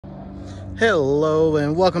Hello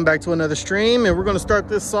and welcome back to another stream, and we're going to start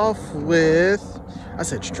this off with, I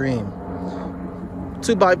said stream,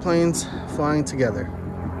 two biplanes flying together.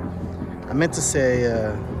 I meant to say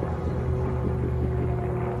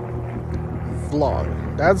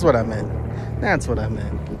vlog. That's what I meant.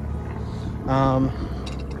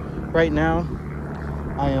 Right now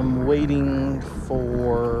I am waiting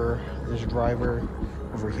for this driver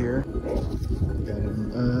over here. Got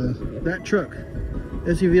him. That truck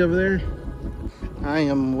SUV over there, I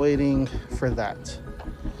am waiting for that.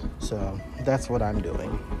 So that's what I'm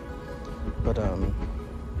doing. But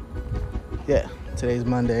yeah, today's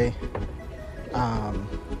Monday.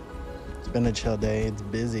 It's been a chill day. It's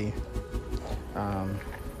busy.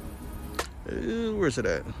 Where's it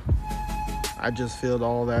at? I just filled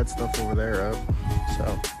all that stuff over there up.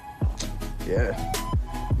 So yeah.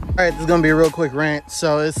 All right, this is gonna be a real quick rant.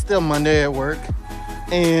 So it's still Monday at work,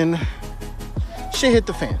 and shit hit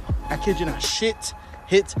the fan. I kid you not, shit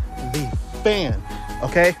hit the fan.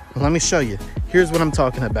 Okay, let me show you. Here's what I'm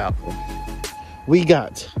talking about. We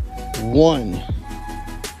got 1,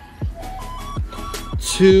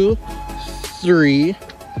 2, 3,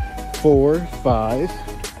 4, 5,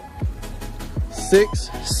 6,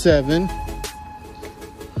 7,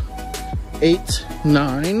 8,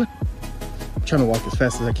 9. I'm trying to walk as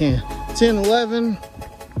fast as I can. 10, 11,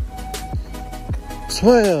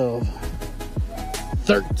 12,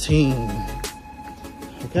 13.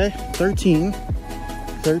 Okay, 13.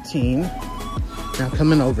 Now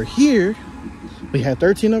coming over here, we had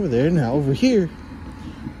 13 over there. Now over here,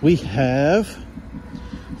 we have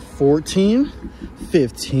 14,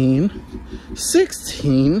 15,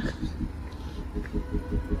 16.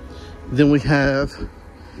 Then we have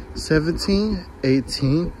 17,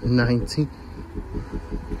 18, 19,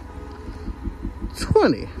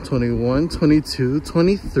 20, 21, 22,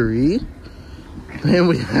 23. And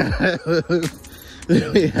we have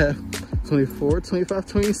 24, 25,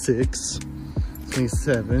 26,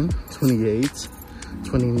 27, 28,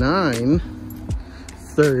 29,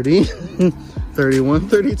 30, 31,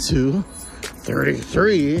 32,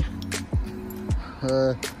 33,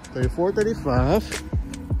 34, 35,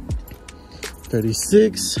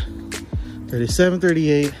 36, 37,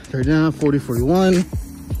 38, 39, 40, 41,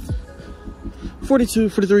 42,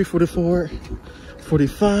 43, 44,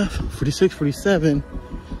 45, 46, 47,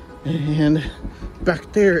 and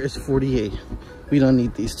back there is 48. We don't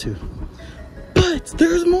need these two, but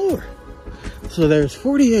there's more. So there's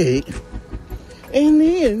 48, and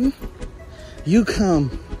then you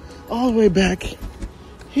come all the way back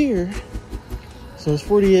here. So it's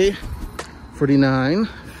 48, 49,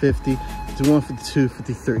 50, 51, 52,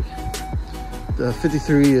 53. The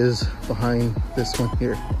 53 is behind this one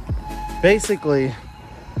here. Basically,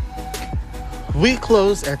 we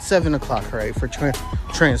close at 7 o'clock, right, for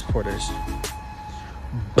transporters.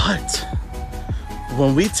 But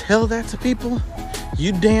when we tell that to people,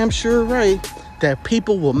 you damn sure right that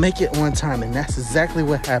people will make it on time. And that's exactly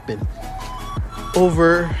what happened.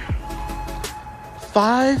 Over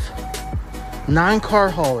 5 9-car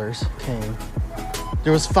haulers came.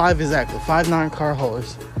 There was 5 exactly, 5 9-car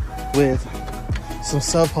haulers with some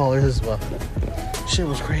sub haulers as well. Shit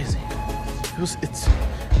was crazy.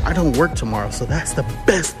 I don't work tomorrow, so that's the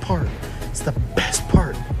best part. It's the best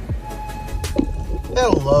part.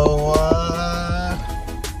 Hello,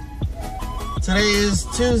 today is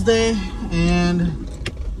Tuesday, and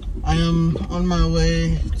I am on my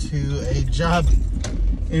way to a job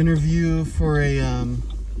interview for a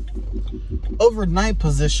overnight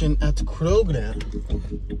position at Kroger.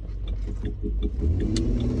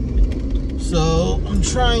 So I'm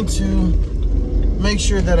trying to make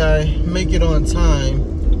sure that I make it on time,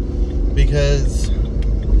 because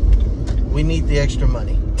we need the extra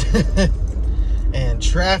money. And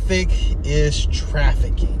traffic is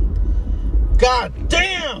trafficking. God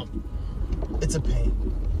damn! It's a pain.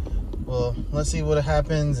 Well, let's see what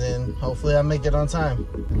happens, and hopefully I make it on time.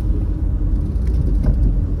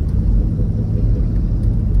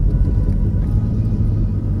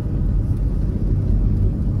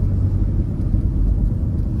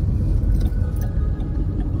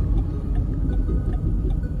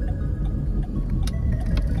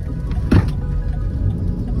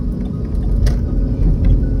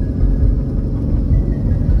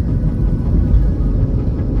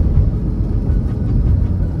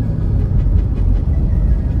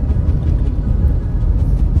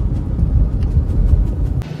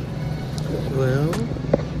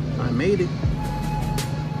 Made it.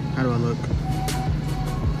 How do I look?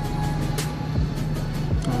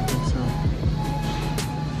 I don't think so.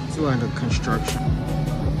 It's a lot of construction.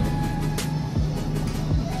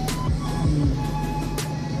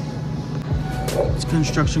 It's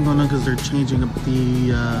construction going on because they're changing up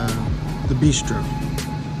the bistro.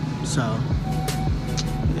 So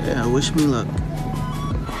yeah, wish me luck.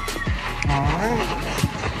 Alright.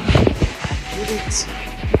 Get it.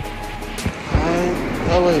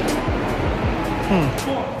 Oh wait.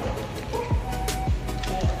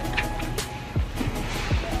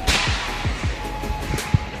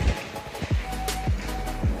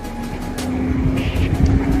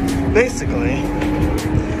 Basically,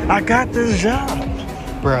 I got this job.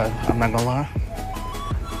 Bruh, I'm not gonna lie.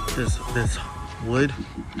 This wood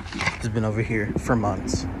has been over here for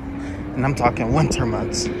months. And I'm talking winter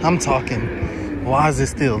months. I'm talking, why is it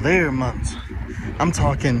still there months? I'm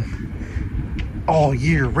talking all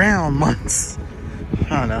year round months.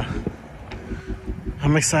 I don't know.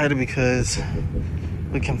 I'm excited because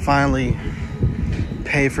we can finally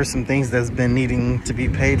pay for some things that's been needing to be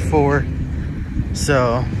paid for.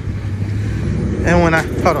 So, and when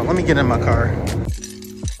hold on, let me get in my car.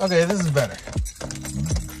 Okay, this is better.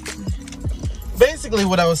 Basically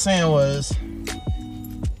what I was saying was,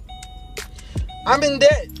 I'm in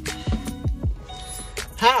debt.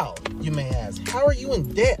 How, you may ask? How are you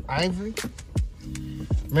in debt, Ivory?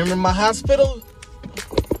 Remember my hospital?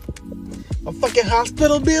 My fucking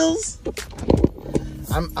hospital bills?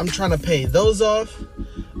 I'm trying to pay those off.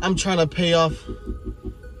 I'm trying to pay off.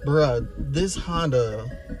 Bruh, this Honda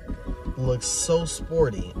looks so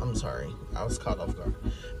sporty. I'm sorry, I was caught off guard.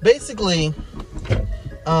 Basically,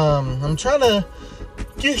 I'm trying to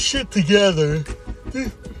get shit together.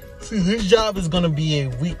 See, this job is gonna be a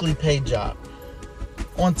weekly paid job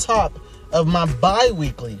on top of my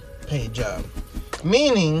bi-weekly paid job.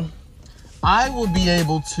 Meaning, I will be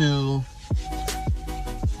able to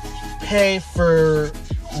pay for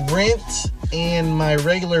rent and my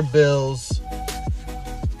regular bills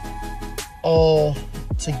all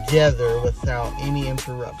together without any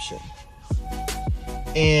interruption.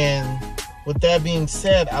 And with that being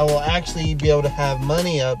said, I will actually be able to have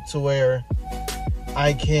money up to where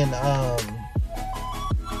I can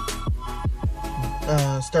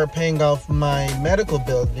start paying off my medical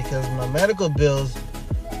bills, because my medical bills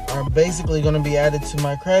are basically going to be added to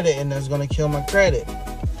my credit, and that's going to kill my credit.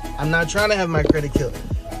 I'm not trying to have my credit killed.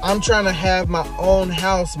 I'm trying to have my own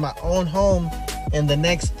house, my own home in the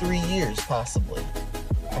next 3 years, possibly.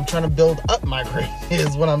 I'm trying to build up my credit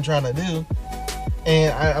is what I'm trying to do.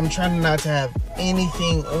 And I'm trying not to have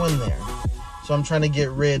anything on there. So I'm trying to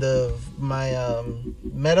get rid of my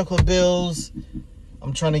medical bills.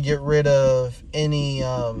 I'm trying to get rid of any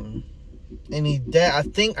debt. I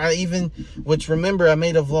think which remember I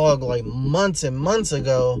made a vlog like months and months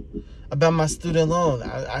ago about my student loan.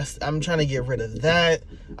 I'm trying to get rid of that.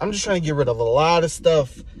 I'm just trying to get rid of a lot of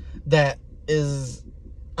stuff that is,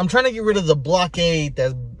 I'm trying to get rid of the blockade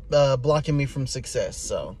that's blocking me from success.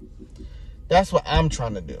 So that's what I'm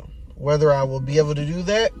trying to do. Whether I will be able to do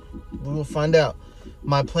that, we will find out.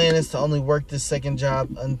 My plan is to only work this second job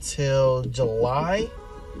until July,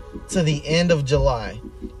 to the end of July,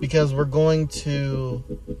 because we're going to,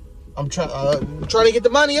 I'm trying to get the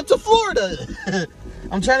money up to Florida.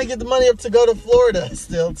 I'm trying to get the money up to go to Florida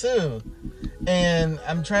still too. And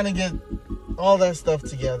I'm trying to get all that stuff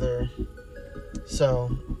together. So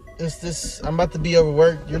I'm about to be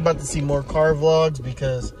overworked. You're about to see more car vlogs,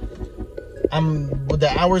 because with the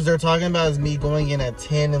hours they're talking about is me going in at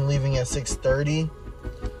 10 and leaving at 6:30.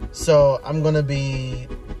 So I'm going to be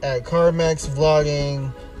at CarMax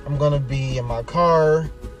vlogging. I'm going to be in my car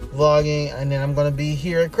vlogging. And then I'm going to be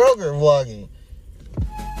here at Kroger vlogging.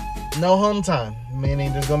 No home time.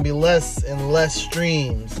 Meaning there's going to be less and less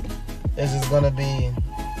streams. It's just going to be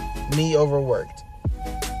me overworked.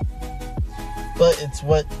 But it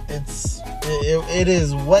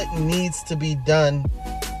is what needs to be done,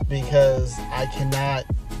 because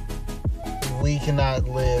we cannot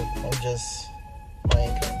live on just my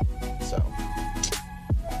income. So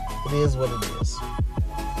it is what it is.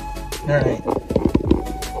 Alright,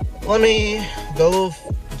 let me go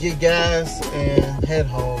get gas and head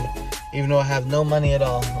home, even though I have no money at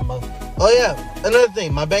all. Oh yeah, another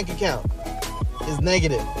thing, my bank account is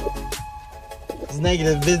negative. It's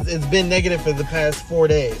negative. It's been negative for the past 4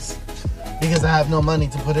 days because I have no money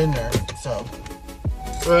to put in there. So,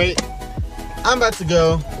 right, I'm about to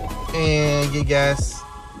go and get gas.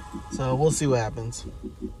 So we'll see what happens.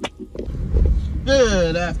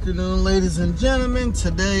 Good afternoon, ladies and gentlemen.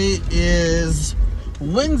 Today is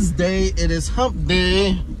Wednesday. It is hump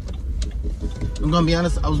day. I'm gonna be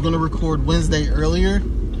honest, I was gonna record Wednesday earlier,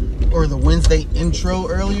 or the Wednesday intro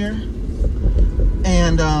earlier,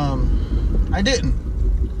 and I didn't.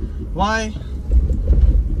 Why?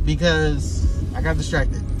 Because I got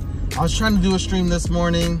distracted. I was trying to do a stream this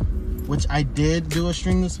morning which I did do a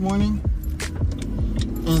stream this morning.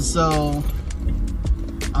 And so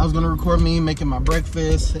I was gonna record me making my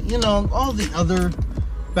breakfast, you know, all the other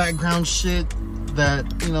background shit that,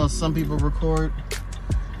 you know, some people record.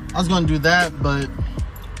 I was gonna do that, but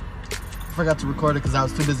I forgot to record it because I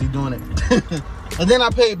was too busy doing it. And then I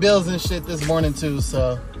paid bills and shit this morning too,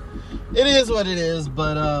 so it is what it is.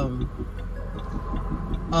 But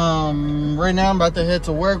right now I'm about to head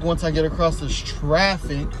to work once I get across this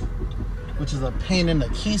traffic, which is a pain in the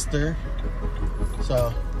keister.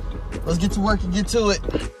 So let's get to work and get to it.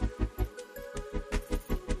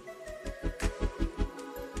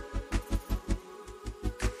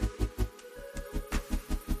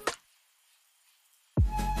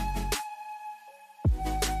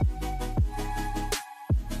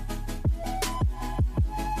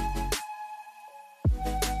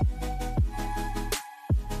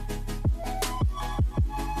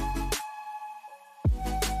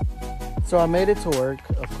 So I made it to work.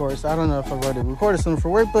 Of course, I don't know if I've already recorded something for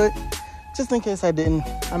work, but just in case I didn't,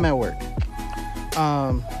 I'm at work.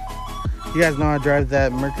 You guys know I drive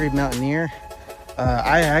that Mercury Mountaineer.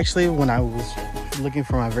 I actually, when I was looking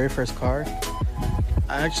for my very first car,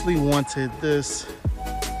 I actually wanted the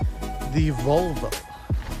Volvo.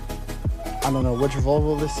 I don't know which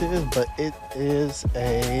Volvo this is, but it is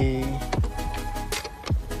a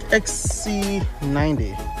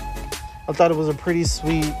XC90. I thought it was a pretty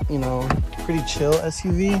sweet, you know, pretty chill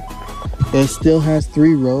SUV. It still has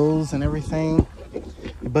 3 rows and everything,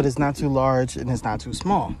 but it's not too large and it's not too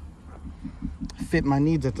small. Fit my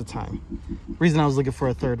needs at the time. Reason I was looking for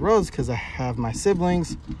a 3rd row is because I have my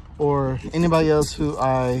siblings or anybody else who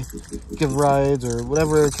I give rides or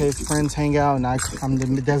whatever case, friends hang out and I'm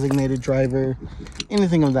the designated driver,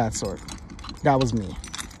 anything of that sort. That was me.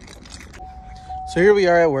 So here we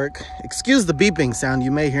are at work. Excuse the beeping sound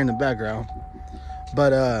you may hear in the background,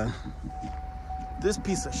 but this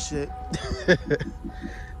piece of shit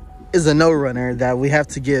is a no runner that we have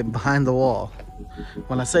to get behind the wall.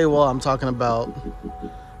 When I say wall, I'm talking about,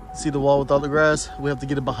 see the wall with all the grass? We have to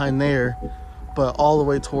get it behind there, but all the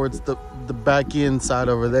way towards the back end side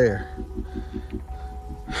over there.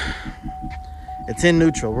 It's in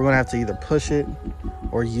neutral. We're gonna have to either push it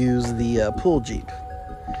or use the pull Jeep.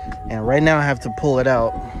 And right now I have to pull it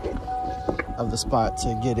out of the spot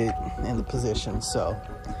to get it in the position. So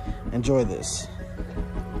enjoy this.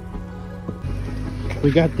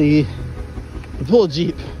 We got the pull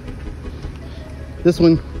Jeep. This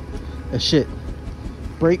one is shit.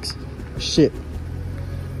 Brakes, shit.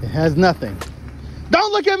 It has nothing.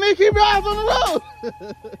 Don't look at me, keep your eyes on the road.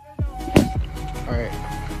 All right.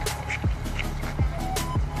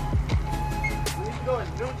 We need to go in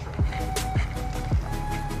neutral.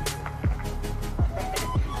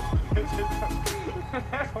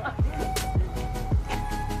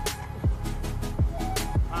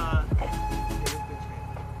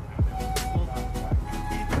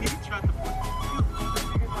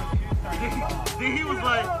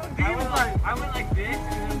 I went like this,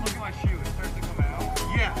 and then look at my shoe. It starts to come out.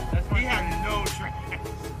 Yeah, that's why he had no tracks.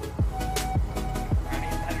 I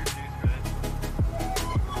need better shoes for this.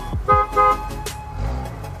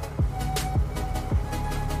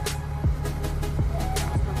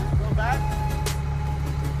 Go back.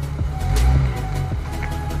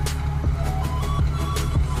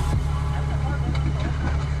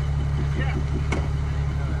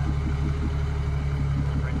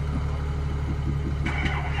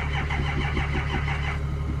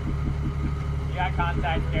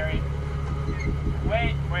 Contact, Gary.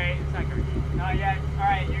 Wait, it's not Gary. Not yet.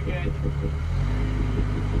 Alright, you're good.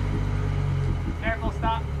 Careful,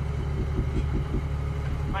 stop.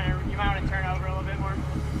 You might want to turn over a little bit more.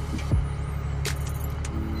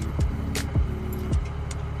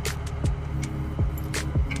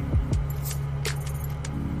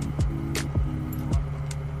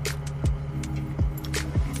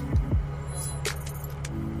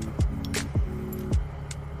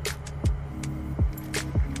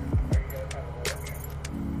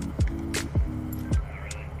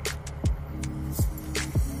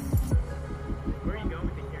 Where are you going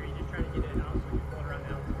with the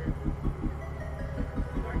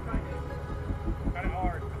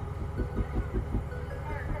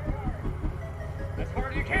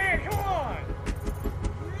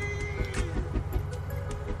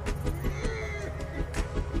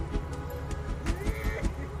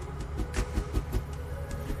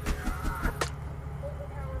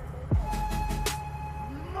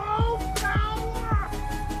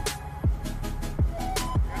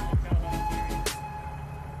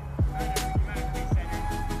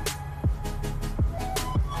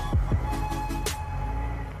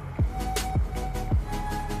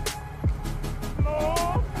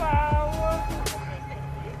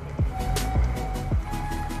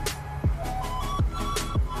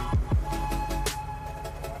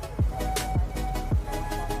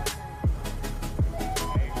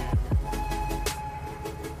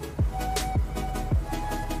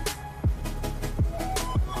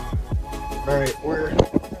All right,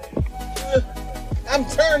 I'm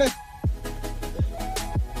turning.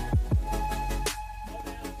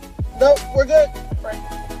 Nope, we're good.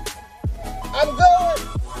 I'm going.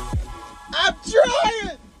 I'm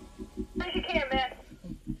trying. You can, man.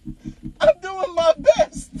 I'm doing my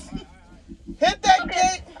best. Hit that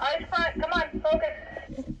gate. Eyes front. Come on, focus.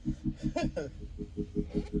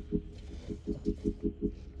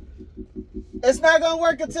 It's not gonna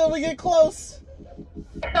work until we get close.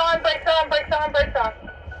 Brakes on, brakes on, brakes on, brakes on.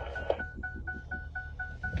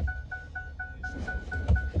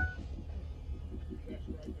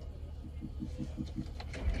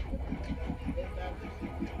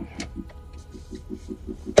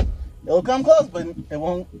 It'll come close, but it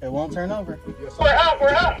won't turn over. We're up.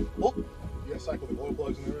 Oh. You got cycle the glow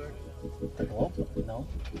plugs and everything? The glow plug? No.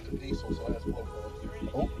 It's a diesel, so it has glow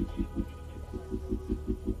plugs. Oh.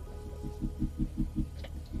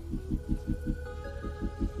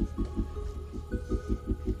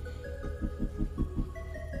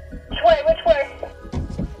 Which way?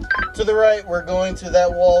 To the right, we're going to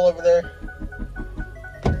that wall over there.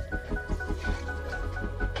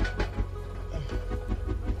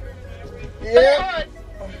 Yeah.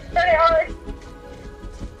 Very hard.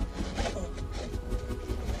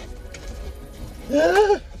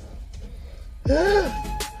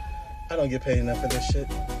 I don't get paid enough for this shit.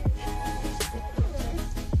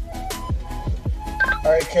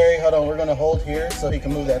 All right, Carrie, hold on. We're gonna hold here so he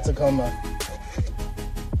can move that Tacoma.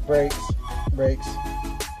 Brakes. Brakes.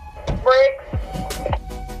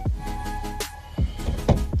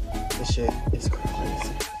 This shit is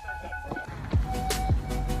crazy.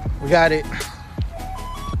 We got it.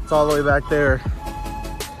 It's all the way back there.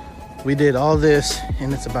 We did all this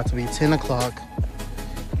and it's about to be 10 o'clock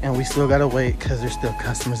and we still gotta wait because there's still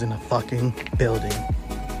customers in the fucking building.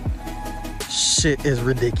 Shit is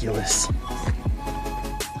ridiculous.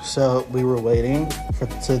 So we were waiting for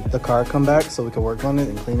the car come back so we could work on it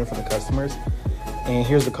and clean it for the customers. And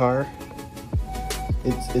here's the car.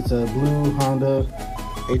 It's a blue Honda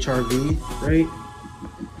HRV, right?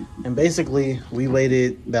 And basically we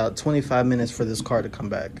waited about 25 minutes for this car to come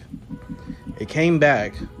back. It came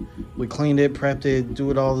back. We cleaned it, prepped it, do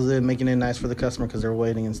it all, making it nice for the customer because they're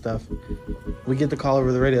waiting and stuff. We get the call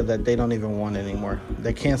over the radio that they don't even want it anymore.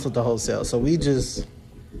 They canceled the whole sale. So we just,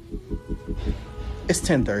 it's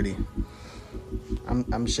 10:30.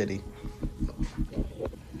 I'm shitty.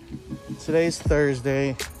 Today's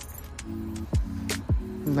Thursday.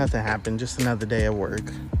 Nothing happened, just another day at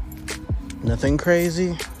work. Nothing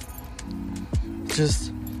crazy.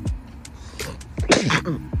 Just,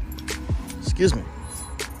 excuse me.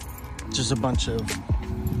 Just a bunch of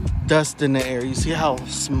dust in the air. You see how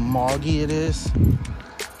smoggy it is?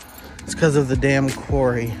 It's because of the damn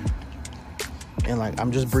quarry. And like,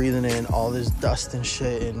 I'm just breathing in all this dust and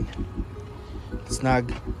shit and it's not,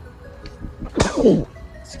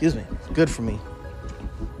 excuse me, good for me.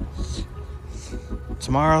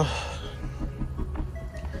 Tomorrow,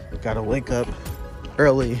 gotta wake up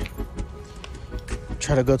early,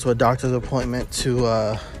 try to go to a doctor's appointment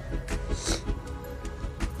to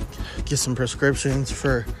get some prescriptions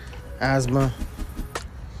for asthma.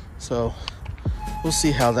 So we'll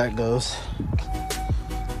see how that goes.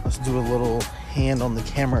 Let's do a little hand on the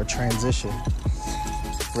camera transition.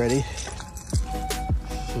 Ready?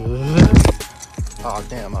 Oh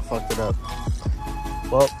damn, I fucked it up.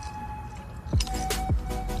 Well,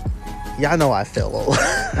 y'all know I fell old.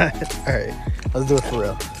 Alright, let's do it for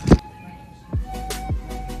real.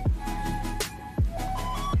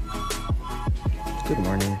 Good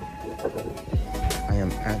morning. I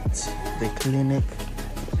am at the clinic.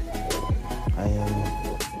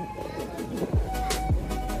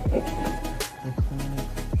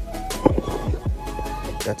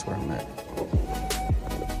 That's where I'm at.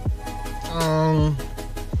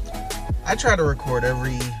 I try to record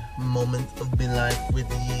every moment of my life with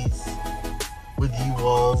you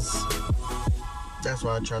alls. That's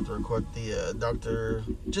why I tried to record the doctor,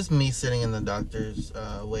 just me sitting in the doctor's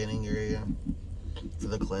waiting area for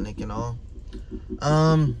the clinic and all.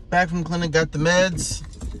 Back from clinic, got the meds,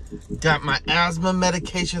 got my asthma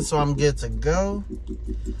medication, so I'm good to go.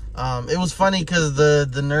 It was funny because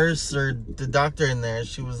the nurse or the doctor in there,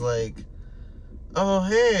 she was like, "Oh,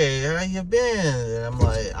 hey, how you been?" And I'm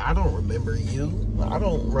like, "I don't remember you. I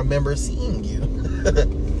don't remember seeing you."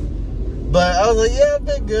 But I was like, "Yeah, I've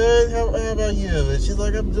been good. How about you?" And she's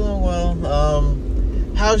like, "I'm doing well.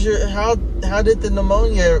 How did the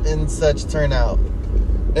pneumonia and such turn out?"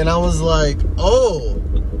 And I was like, "Oh,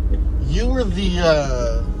 you were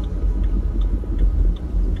the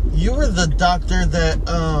doctor that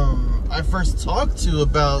I first talked to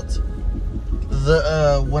about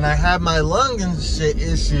when I had my lung and shit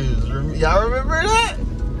issues. Y'all remember that?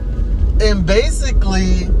 And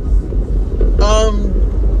basically,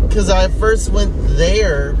 because I first went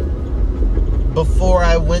there before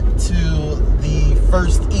I went to the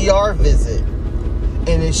first ER visit.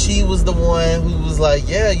 And then she was the one who was like,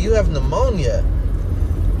 yeah, you have pneumonia.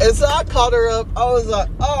 And so I called her up. I was like,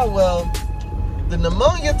 oh, well, the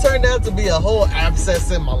pneumonia turned out to be a whole abscess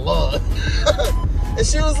in my lung. And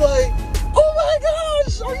she was like, oh my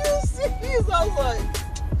gosh, are you serious? I was like,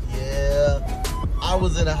 yeah. I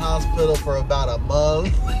was in a hospital for about a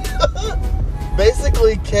month.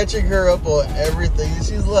 Basically catching her up on everything.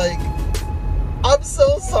 She's like, I'm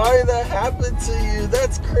so sorry that happened to you.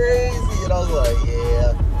 That's crazy. And I was like,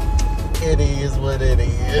 yeah, it is what it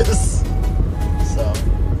is. So,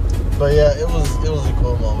 but yeah, it was a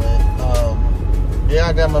cool moment. Yeah,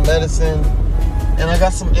 I got my medicine and I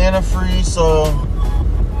got some antifreeze. So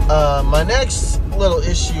my next little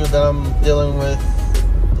issue that I'm dealing with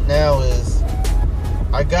now is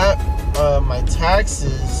I got my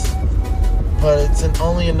taxes, but it's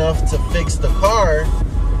only enough to fix the car,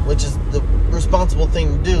 which is the responsible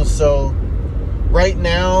thing to do. So right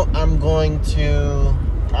now I'm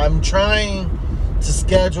trying to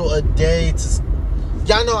schedule a day to,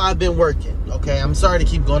 y'all know I've been working, okay? I'm sorry to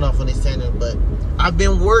keep going off on these tangents, but I've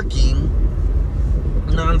been working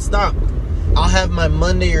non-stop. I'll have my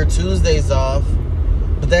Monday or Tuesdays off,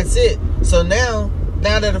 but that's it. So now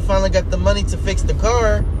that I finally got the money to fix the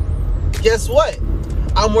car, guess what?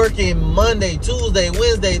 I'm working Monday, Tuesday,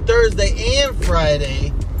 Wednesday, Thursday, and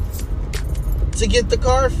Friday to get the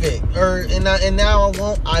car fixed. And now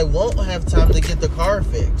I won't have time to get the car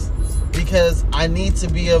fixed because I need to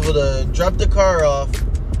be able to drop the car off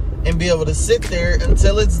and be able to sit there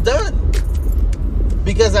until it's done.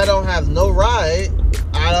 Because I don't have no ride.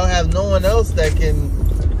 I don't have no one else that can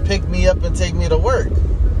pick me up and take me to work.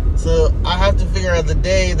 So I have to figure out the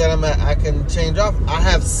day that I can change off. I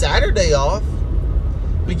have Saturday off.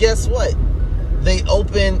 But guess what? They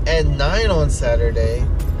open at 9 on Saturday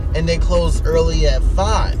and they close early at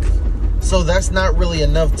 5. So that's not really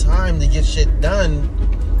enough time to get shit done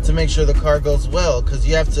to make sure the car goes well, because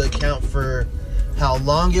you have to account for how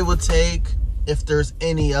long it would take, if there's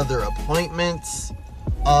any other appointments,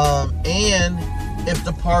 and if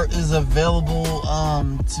the part is available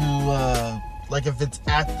like if it's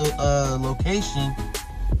at the location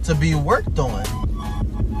to be worked on.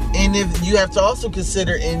 And if you have to also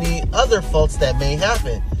consider any other faults that may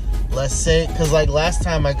happen. Let's say, because like last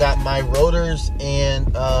time I got my rotors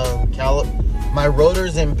and my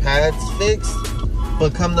rotors and pads fixed,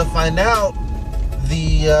 but come to find out,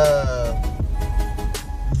 the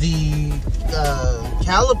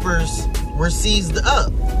calipers were seized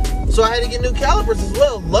up, so I had to get new calipers as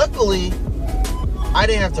well. Luckily, I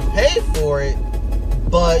didn't have to pay for it,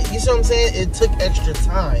 but you see what I'm saying? It took extra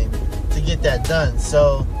time to get that done.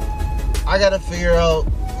 So I gotta figure out,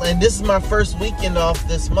 and this is my first weekend off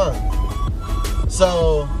this month.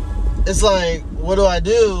 So it's like, what do I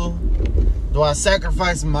do? Do I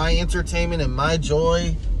sacrifice my entertainment and my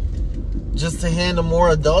joy just to handle more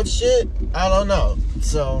adult shit? I don't know.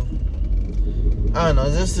 So I don't know.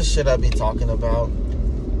 This is the shit I be talking about.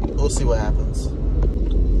 We'll see what happens.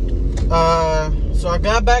 So I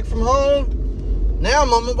got back from home. Now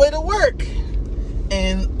I'm on my way to work.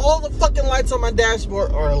 And all the fucking lights on my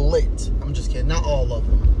dashboard are lit. I'm just kidding. Not all of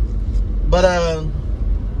them. But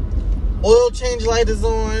oil change light is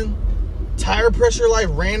on. Tire pressure light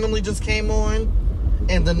randomly just came on.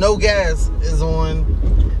 And the no gas is on.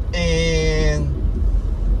 And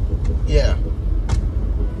yeah.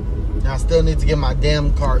 Now I still need to get my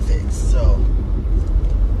damn car fixed. So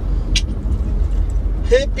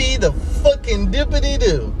hippie the fucking dippity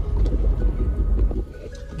doo.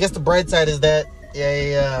 I guess the bright side is that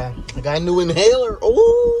I got a new inhaler.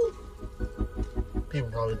 Oh, people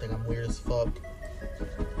probably think I'm weird as fuck.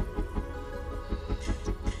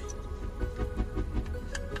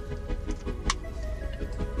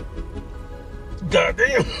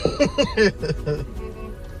 Goddamn.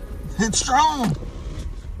 It's strong.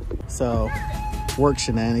 So, work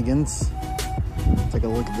shenanigans. Take a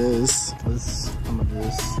look at this. I'm gonna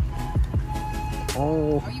just.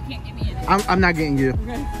 Oh, you can't get me in. I'm not getting you.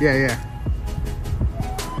 Okay. Yeah.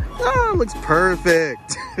 Oh, it looks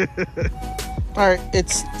perfect. All right,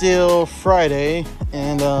 it's still Friday,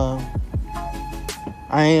 and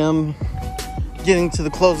I am getting to the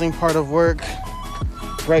closing part of work.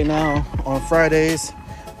 Right now, on Fridays,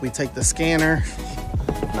 we take the scanner,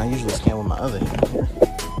 and I usually scan with my other hand here.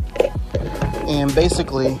 And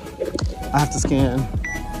basically, I have to scan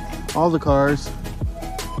all the cars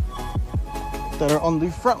that are on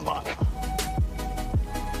the front lot.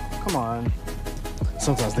 Come on.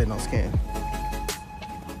 Sometimes they don't scan.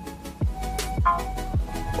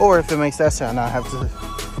 Or if it makes that sound, I have to.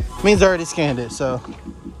 Means I already scanned it, so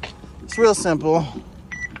it's real simple.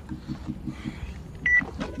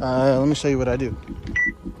 Let me show you what I do.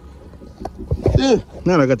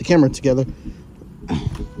 Now that I got the camera together.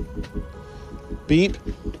 Beep.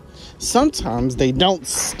 Sometimes they don't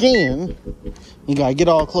scan. You gotta get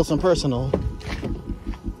all close and personal.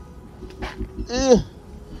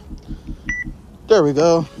 There we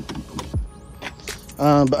go.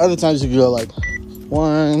 But other times you can go like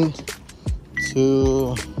 1,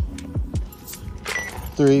 2,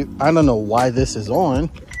 3. I don't know why this is on.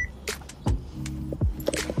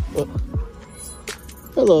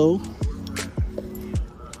 Hello.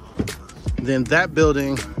 Then that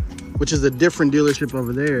building, which is a different dealership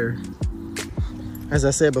over there, as I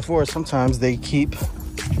said before, sometimes they keep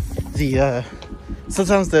the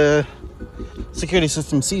sometimes the security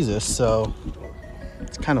system sees us, so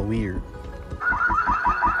it's kind of weird.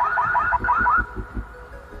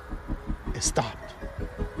 It stopped.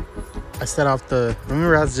 I set off the,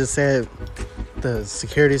 remember I just said the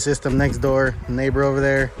security system next door, neighbor over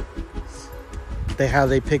there,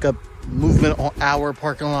 they pick up movement on our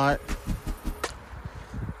parking lot.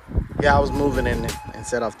 Yeah, I was moving in and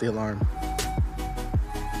set off the alarm.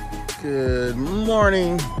 Good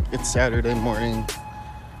morning. It's Saturday morning,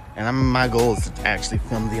 and my goal is to actually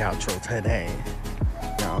film the outro today.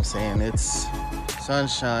 You know what I'm saying? It's sun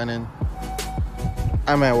shining.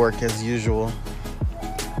 I'm at work as usual.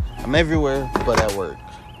 I'm everywhere but at work.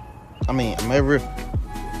 I mean, my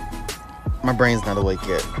brain's not awake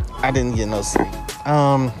yet. I didn't get no sleep.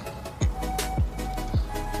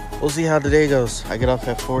 We'll see how the day goes. I get off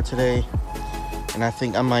at 4 today, and I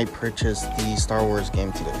think I might purchase the Star Wars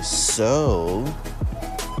game today. So,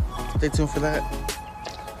 stay tuned for that.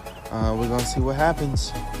 We're gonna see what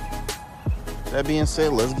happens. That being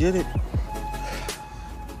said, let's get it.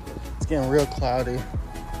 It's getting real cloudy.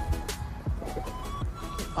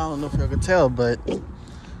 I don't know if y'all can tell, but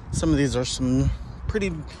some of these are some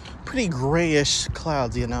pretty grayish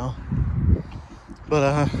clouds, you know. But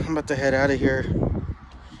I'm about to head out of here,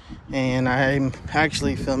 and I'm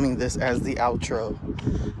actually filming this as the outro.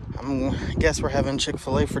 I guess we're having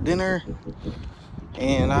Chick-fil-A for dinner,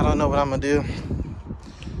 and I don't know what I'm gonna do.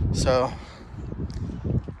 So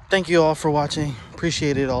thank you all for watching.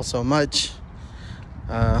 Appreciate it all so much.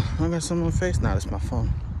 I got something on my face. Nah, it's my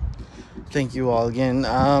phone. Thank you all again.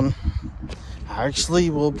 I actually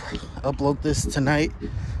will upload this tonight,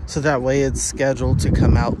 so that way it's scheduled to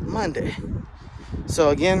come out Monday. So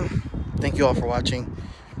again, thank you all for watching.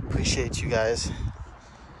 Appreciate you guys.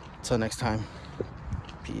 Till next time.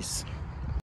 Peace.